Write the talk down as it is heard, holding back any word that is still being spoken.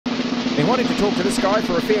Been wanting to talk to this guy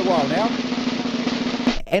for a fair while now.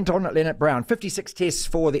 Anton Lienert-Brown, 56 tests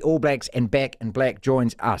for the All Blacks and back in black,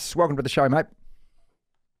 joins us. Welcome to the show, mate.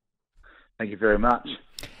 Thank you very much.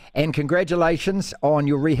 And congratulations on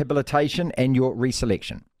your rehabilitation and your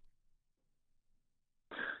reselection.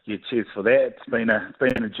 Yeah, cheers for that. It's been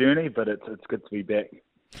a journey, but it's good to be back.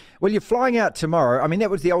 Well, you're flying out tomorrow. I mean,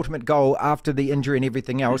 that was the ultimate goal after the injury and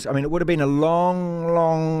everything else. I mean, it would have been a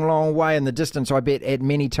long way in the distance, I bet, at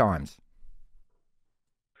many times.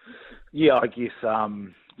 Yeah, I guess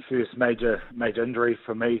first major injury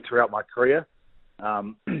for me throughout my career.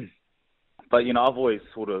 But, you know, I've always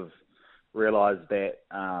sort of realised that,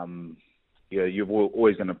 you're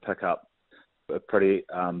always going to pick up a pretty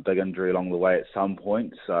big injury along the way at some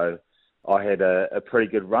point. So I had a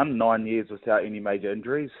pretty good run, 9 years without any major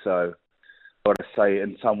injuries. So I would say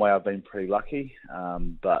in some way I've been pretty lucky.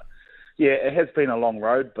 But yeah, it has been a long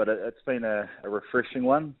road, but it's been a refreshing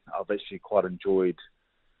one. I've actually quite enjoyed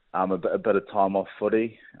a bit of time off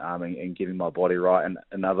footy and getting my body right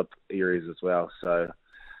in other areas as well. So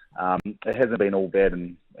it hasn't been all bad,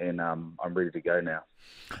 and I'm ready to go now.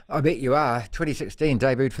 I bet you are. 2016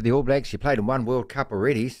 debuted for the All Blacks. You played in one World Cup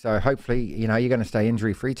already, so hopefully, you know, you're going to stay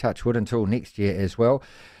injury-free, touch wood, until next year as well.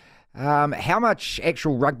 How much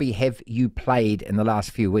actual rugby have you played in the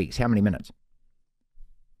last few weeks? How many minutes?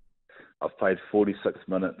 I've played 46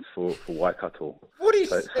 minutes for Waikato.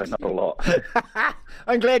 46? So not a lot.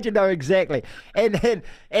 I'm glad you know exactly.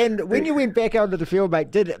 And when you went back onto the field,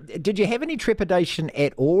 mate, did you have any trepidation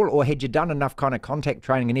at all, or had you done enough kind of contact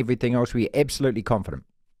training and everything else where you're absolutely confident?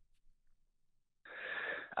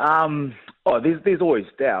 There's always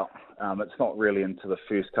doubt. It's not really into the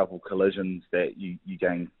first couple collisions that you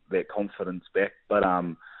gain that confidence back. But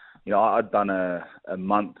you know, I'd done a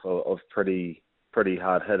month of pretty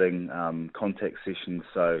hard hitting contact sessions,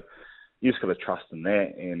 so you just got to trust in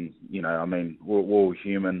that. And you know, I mean, we're all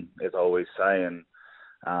human, as I always say, and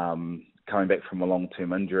coming back from a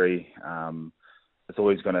long-term injury, it's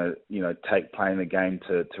always going to, you know, take playing the game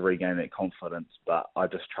to regain that confidence. But I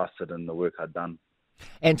just trusted in the work I'd done.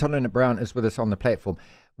 Anton Lienert-Brown is with us on the platform.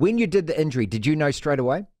 When you did the injury, did you know straight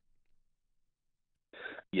away?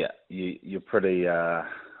 Yeah, you're pretty.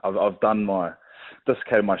 I've done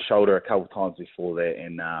dislocated my shoulder a couple of times before that,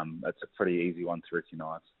 and it's a pretty easy one to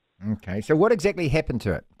recognise. Okay, so what exactly happened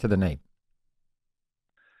to the knee?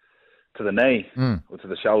 To the knee, or to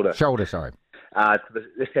the shoulder? Shoulder, sorry. I just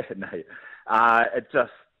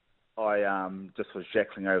was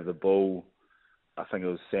jackling over the ball. I think it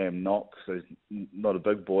was Sam Knox, who's not a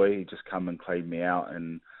big boy. He just come and cleaned me out,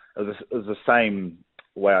 and it was the same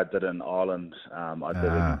way I did in Ireland. I did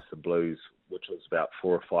against the Blues, which was about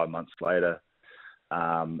 4 or 5 months later.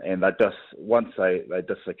 And once they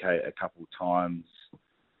dislocate a couple of times,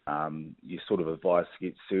 you sort of advise to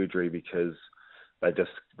get surgery because they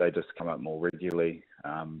just come up more regularly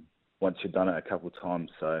once you've done it a couple of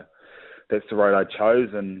times. So that's the road I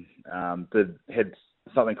chose, and had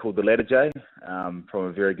something called the letter J from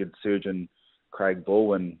a very good surgeon, Craig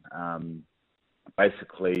Bull, and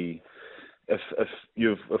basically if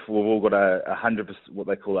we've all got a 100%, what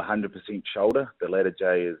they call 100% shoulder, the letter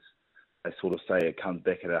J is, they sort of say it comes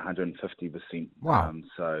back at 150%. Wow.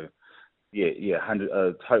 So yeah,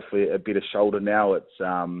 hopefully a better shoulder now. It's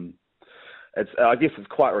I guess it's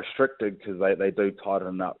quite restricted because they do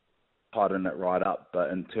tighten it right up,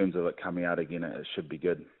 but in terms of it coming out again, it should be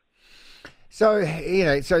good. So, you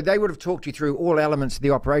know, so they would have talked you through all elements of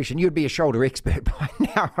the operation. You'd be a shoulder expert by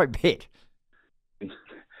now, I bet.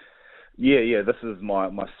 Yeah. This is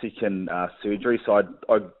my second surgery. So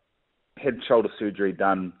I had shoulder surgery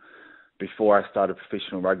done before I started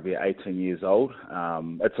professional rugby at 18 years old.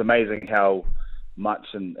 It's amazing how much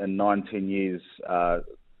in 19 years,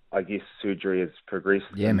 I guess, surgery has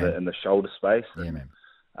progressed in the shoulder space. Yeah, man.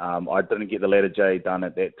 I didn't get the letter J done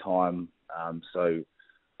at that time, so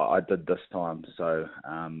I did this time. So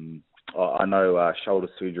I know shoulder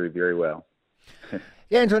surgery very well.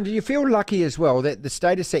 Yeah, Anton, do you feel lucky as well that the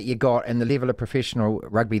status that you got and the level of professional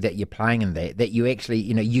rugby that you're playing in that you actually,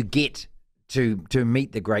 you know, you get to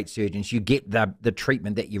meet the great surgeons, you get the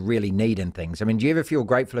treatment that you really need and things? I mean, do you ever feel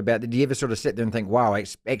grateful about that? Do you ever sort of sit there and think, wow,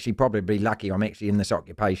 it's actually probably lucky I'm actually in this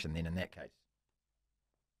occupation then in that case?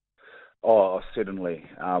 Oh, certainly.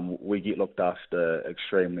 We get looked after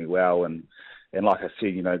extremely well, and like I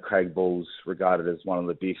said, you know, Craig Bull's regarded as one of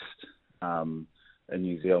the best in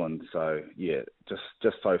New Zealand. So yeah,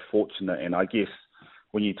 just so fortunate. And I guess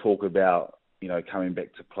when you talk about, you know, coming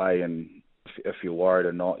back to play, and if you're worried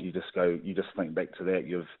or not, you just think back to that.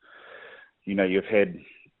 You've had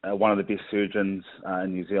one of the best surgeons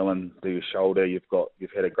in New Zealand do your shoulder. You've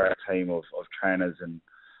had a great team of trainers, and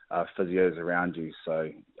physios around you. So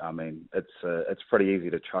I mean, it's pretty easy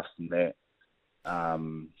to trust in that.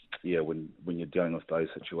 When you're dealing with those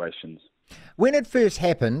situations. When it first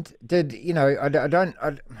happened, did you know? I don't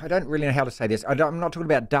really know how to say this. I'm not talking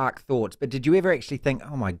about dark thoughts, but did you ever actually think,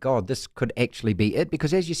 "Oh my God, this could actually be it"?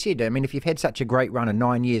 Because as you said, I mean, if you've had such a great run of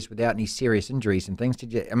 9 years without any serious injuries and things,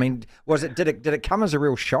 did you? I mean, did it come as a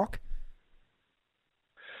real shock?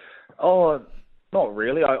 Oh, not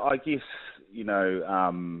really. I guess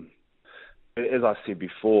as I said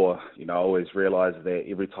before, I always realise that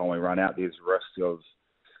every time we run out, there's a risk of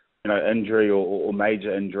injury or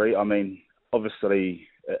major injury. I mean, obviously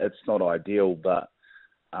it's not ideal, but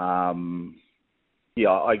I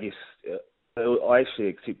guess I actually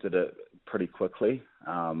accepted it pretty quickly.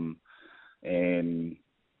 And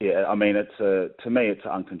I mean, to me it's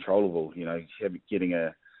uncontrollable. Getting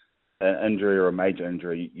an injury or a major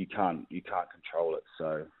injury, you can't control it.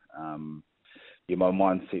 So my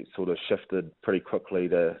mindset sort of shifted pretty quickly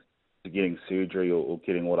to getting surgery or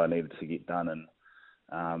getting what I needed to get done,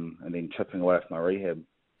 and then chipping away at my rehab.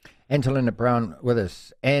 Anton Lienert-Brown with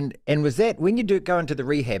us. And was that, when you do go into the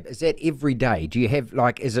rehab, is that every day? Do you have,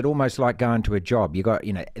 is it almost like going to a job? You got,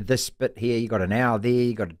 this bit here, you got an hour there,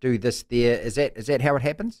 you got to do this there. Is that how it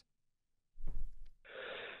happens?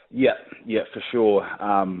 Yeah, for sure.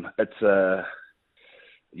 It's a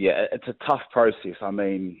tough process. I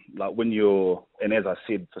mean, like and as I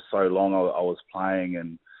said, for so long I was playing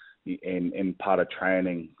and part of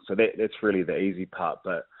training. So that's really the easy part.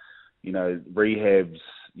 But, rehab's,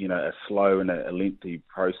 a slow and a lengthy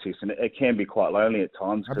process. And it can be quite lonely at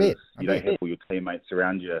times because you don't have all your teammates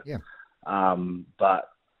around you. Yeah. But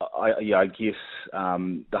I guess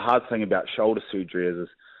the hard thing about shoulder surgery is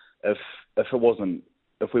if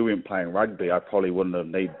we weren't playing rugby, I probably wouldn't have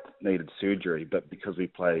needed surgery. But because we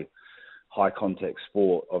play high contact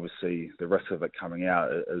sport, obviously the risk of it coming out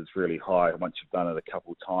is really high once you've done it a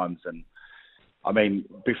couple of times. And I mean,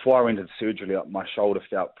 before I went into surgery, my shoulder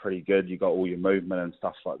felt pretty good. You got all your movement and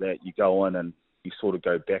stuff like that. You go in and you sort of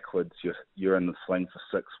go backwards. You're in the sling for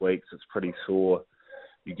 6 weeks. It's pretty sore.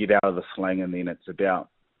 You get out of the sling, and then it's about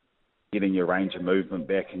getting your range of movement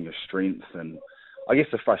back and your strength. And I guess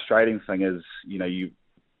the frustrating thing is,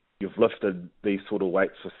 you've lifted these sort of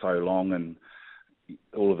weights for so long, and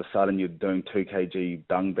all of a sudden you're doing 2 kg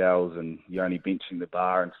dumbbells and you're only benching the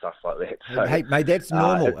bar and stuff like that. So, hey, mate, that's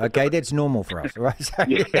normal. Okay, that's normal for us, right? So, I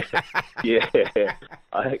guess, yeah.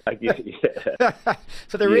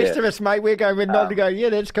 So the rest of us, mate, we're nodding to go, yeah,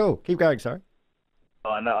 that's cool. Keep going, sorry.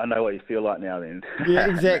 I know what you feel like now then. Yeah,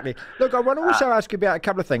 exactly. Look, I want to also ask you about a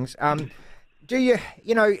couple of things. Do you,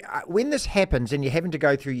 when this happens and you're having to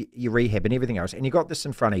go through your rehab and everything else, and you got this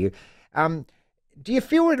in front of you, do you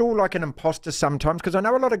feel at all like an imposter sometimes? Because I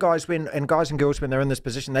know a lot of guys and girls when they're in this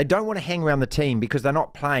position, they don't want to hang around the team because they're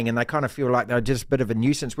not playing and they kind of feel like they're just a bit of a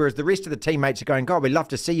nuisance, whereas the rest of the teammates are going, God, we'd love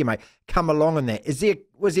to see you, mate. Come along in that.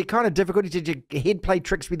 Was there kind of difficulty? Did your head play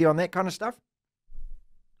tricks with you on that kind of stuff?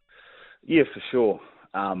 Yeah, for sure.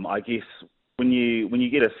 I guess when you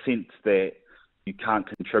get a sense that you can't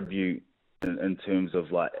contribute in terms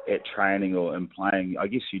of like at training or in playing, I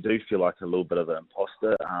guess you do feel like a little bit of an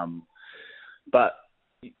imposter. But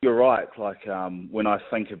you're right. Like when I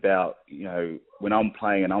think about when I'm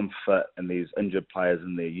playing and I'm fit and there's injured players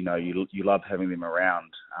in there, you love having them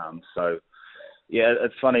around. So yeah,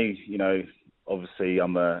 it's funny. Obviously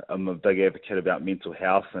I'm a big advocate about mental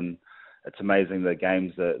health, and it's amazing the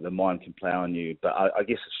games that the mind can play on you. But I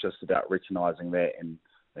guess it's just about recognising that and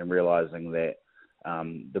realising that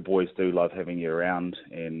the boys do love having you around,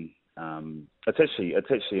 and it's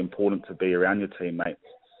actually important to be around your teammates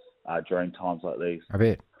during times like these. I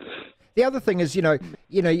bet. The other thing is, I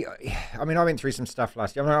mean, I went through some stuff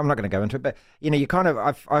last year. I'm not going to go into it, but you kind of,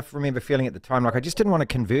 I remember feeling at the time like I just didn't want to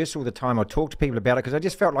converse all the time or talk to people about it because I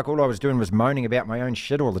just felt like all I was doing was moaning about my own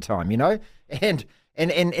shit all the time, and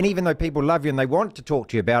even though people love you and they want to talk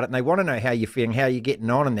to you about it and they want to know how you're feeling, how you're getting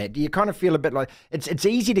on and that, do you kind of feel a bit like it's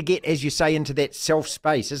easy to get, as you say, into that self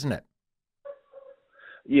space, isn't it?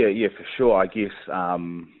 Yeah, for sure. I guess,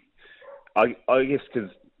 I guess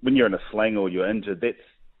because when you're in a sling or you're injured,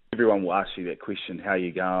 everyone will ask you that question, how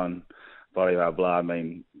you going, blah, blah, blah. I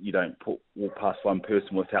mean, you don't walk past one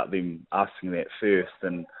person without them asking that first.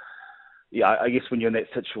 And yeah, I guess when you're in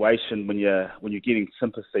that situation, when you're getting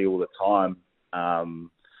sympathy all the time,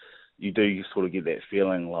 you do sort of get that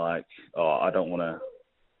feeling like, oh, I don't want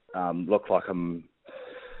to look like I'm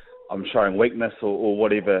showing weakness or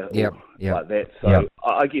whatever, like that. So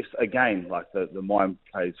I guess again, like the mind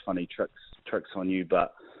plays funny tricks on you,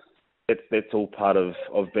 but that's all part of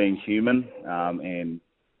being human. And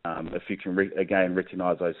if you can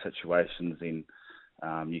recognise those situations, then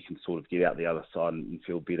you can sort of get out the other side and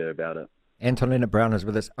feel better about it. Anton Lienert-Brown is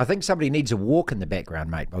with us. I think somebody needs a walk in the background,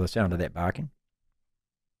 mate, by the sound of that barking.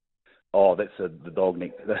 Oh, that's the dog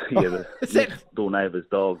the next door neighbour's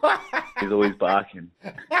dog. He's always barking.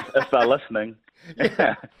 If they're listening.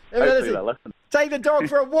 Yeah. Hopefully they're listening. Take the dog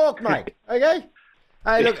for a walk, mate. Okay?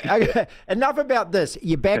 Hey, look, okay, enough about this.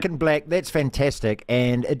 You're back in black. That's fantastic.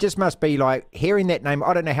 And it just must be like hearing that name.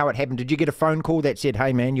 I don't know how it happened. Did you get a phone call that said,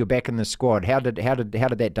 "Hey, man, you're back in the squad"? How did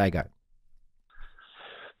that day go?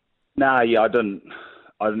 Nah, yeah, I didn't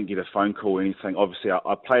get a phone call or anything. Obviously,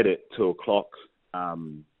 I played at 2:00.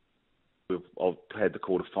 I've had the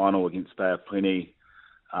quarter-final against Bay of Plenty.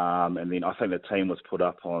 And then I think the team was put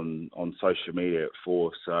up on social media at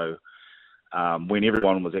 4. So when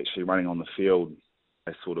everyone was actually running on the field,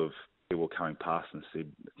 they sort of, people were coming past and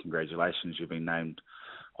said, "Congratulations, you've been named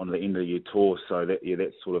on the end of your tour." So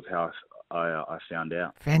that's sort of how I found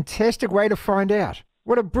out. Fantastic way to find out.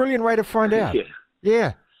 What a brilliant way to find out.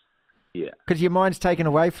 Yeah. Because your mind's taken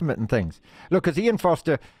away from it and things. Look, because Ian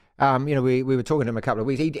Foster, we were talking to him a couple of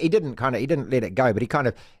weeks. He didn't let it go, but he kind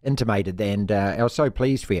of intimated, and I was so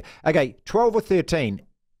pleased for you. Okay, 12 or 13.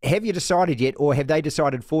 Have you decided yet, or have they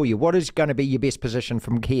decided for you? What is going to be your best position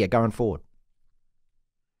from here going forward?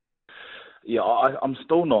 Yeah, I'm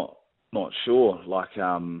still not sure. Like,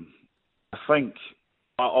 I think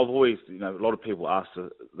I've always, a lot of people ask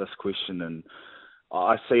this question, and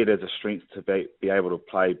I see it as a strength to be able to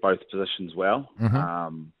play both positions well,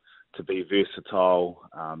 to be versatile.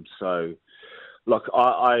 So, look,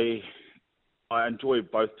 I enjoy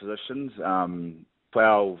both positions.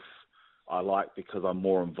 12, I like because I'm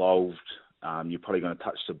more involved. You're probably going to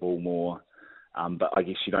touch the ball more, but I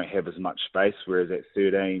guess you don't have as much space. Whereas at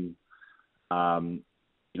 13,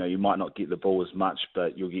 you might not get the ball as much,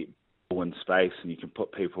 but you'll get ball in space and you can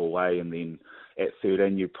put people away. And then at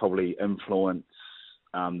 13, you probably influence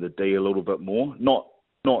the D a little bit more. Not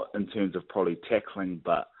in terms of probably tackling,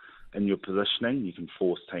 but in your positioning, you can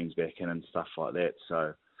force teams back in and stuff like that.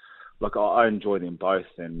 So, look, I enjoy them both,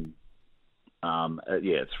 and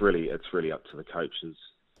it's really up to the coaches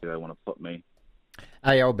where they want to put me.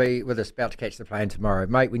 ALB with us, about to catch the plane tomorrow.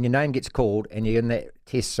 Mate, when your name gets called and you're in that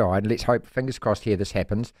test side, let's hope, fingers crossed here, this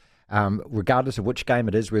happens, regardless of which game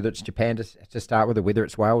it is, whether it's Japan to start with, or whether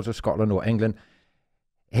it's Wales or Scotland or England,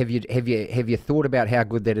 have you thought about how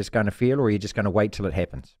good that is going to feel, or are you just going to wait till it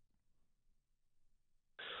happens?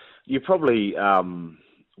 You probably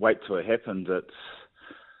wait till it happens.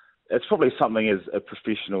 It's probably something as a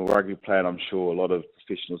professional rugby player, and I'm sure a lot of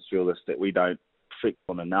professionals feel this, that we don't reflect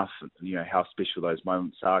on enough, how special those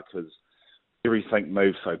moments are, because everything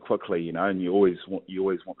moves so quickly, and you always want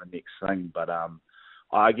the next thing. But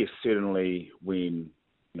I guess certainly when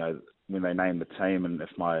they name the team, and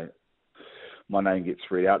if my name gets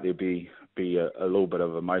read out, there'll be a little bit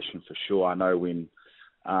of emotion for sure. I know when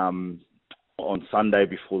on Sunday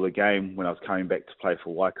before the game, when I was coming back to play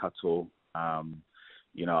for Waikato, I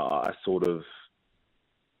sort of,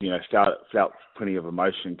 felt plenty of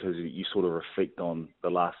emotion, because you sort of reflect on the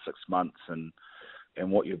last 6 months and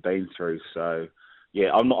what you've been through. So,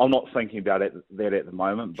 yeah, I'm not thinking about that at the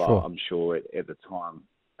moment, but sure. I'm sure at the time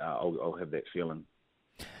I'll have that feeling.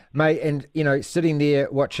 Mate, and sitting there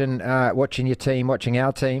watching your team, watching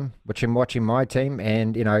our team, watching my team,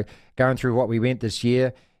 and going through what we went this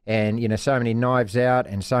year, and so many knives out,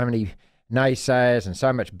 and so many naysayers, and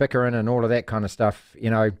so much bickering, and all of that kind of stuff.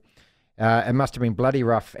 It must have been bloody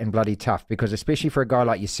rough and bloody tough, because especially for a guy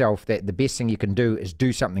like yourself, that the best thing you can do is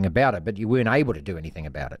do something about it, but you weren't able to do anything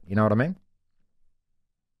about it. You know what I mean?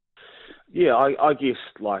 Yeah, I guess,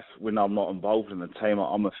 like, when I'm not involved in the team,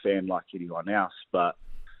 I'm a fan like anyone else, but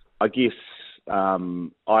I guess I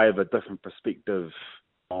have a different perspective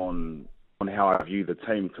on how I view the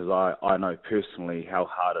team, because I know personally how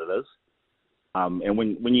hard it is. And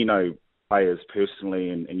when you know players personally,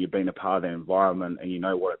 and you've been a part of that environment, and you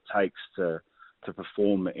know what it takes to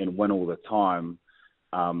perform and win all the time,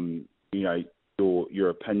 your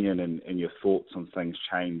opinion and your thoughts on things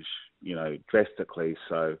change, drastically.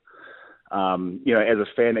 So, as a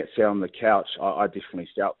fan that sat on the couch, I definitely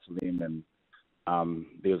felt for them, and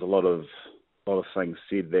there was a lot of things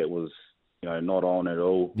said that was, not on at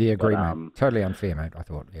all. Yeah, agreed, mate. Totally unfair, mate, I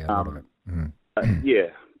thought. Yeah, a lot of it.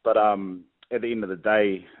 But at the end of the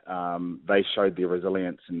day, they showed their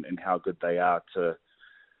resilience and how good they are to,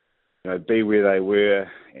 be where they were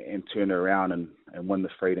and turn it around and win the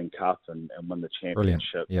Freedom Cup and win the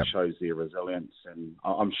championship. Yep. Shows their resilience, and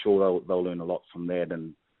I'm sure they'll learn a lot from that.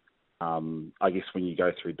 And I guess when you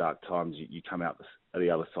go through dark times, you come out the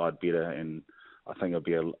other side better, and I think it'll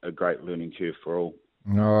be a great learning curve for all.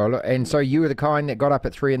 Oh, look, and so you were the kind that got up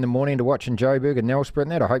at 3 a.m. to watching Joburg and Nelspruit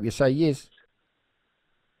and that? I hope you say yes.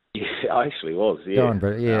 Yeah, I actually was. Yeah, Go on,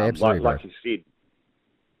 bro. Yeah, absolutely,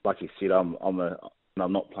 like you said, I'm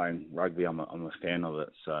not playing rugby. I'm a fan of it.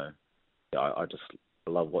 So yeah, I just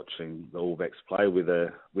love watching the All Blacks play,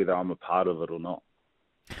 whether I'm a part of it or not.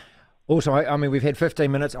 Also, I mean, we've had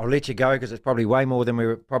 15 minutes. I'll let you go because it's probably way more than we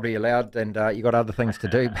were probably allowed, and you got other things to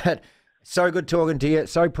do. But so good talking to you.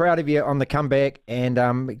 So proud of you on the comeback,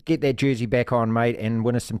 and get that jersey back on, mate, and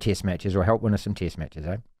win us some test matches, or help win us some test matches,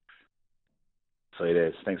 eh? Sweet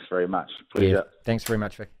as. Thanks very much. Pleasure. Yeah, thanks very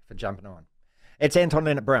much for jumping on. It's Anton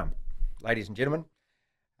Lienert-Brown, ladies and gentlemen.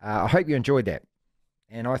 I hope you enjoyed that.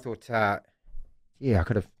 And I thought, I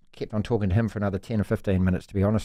could have kept on talking to him for another 10 or 15 minutes, to be honest.